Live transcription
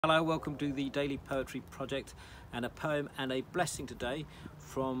Hello, welcome to the Daily Poetry Project, and a poem and a blessing today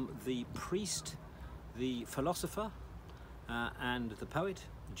from the priest, the philosopher and the poet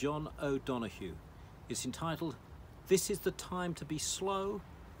John O'Donohue. It's entitled, "This is the Time to be Slow,"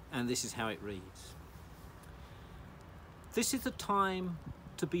 and this is how it reads. This is the time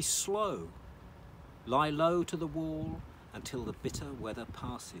to be slow. Lie low to the wall until the bitter weather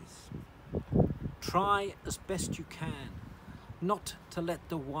passes. Try as best you can not to let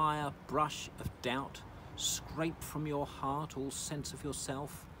the wire brush of doubt scrape from your heart all sense of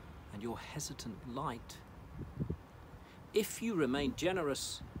yourself and your hesitant light. If you remain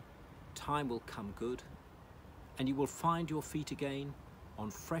generous, time will come good, and you will find your feet again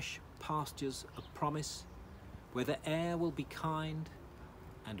on fresh pastures of promise, where the air will be kind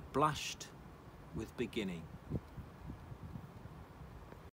and blushed with beginning.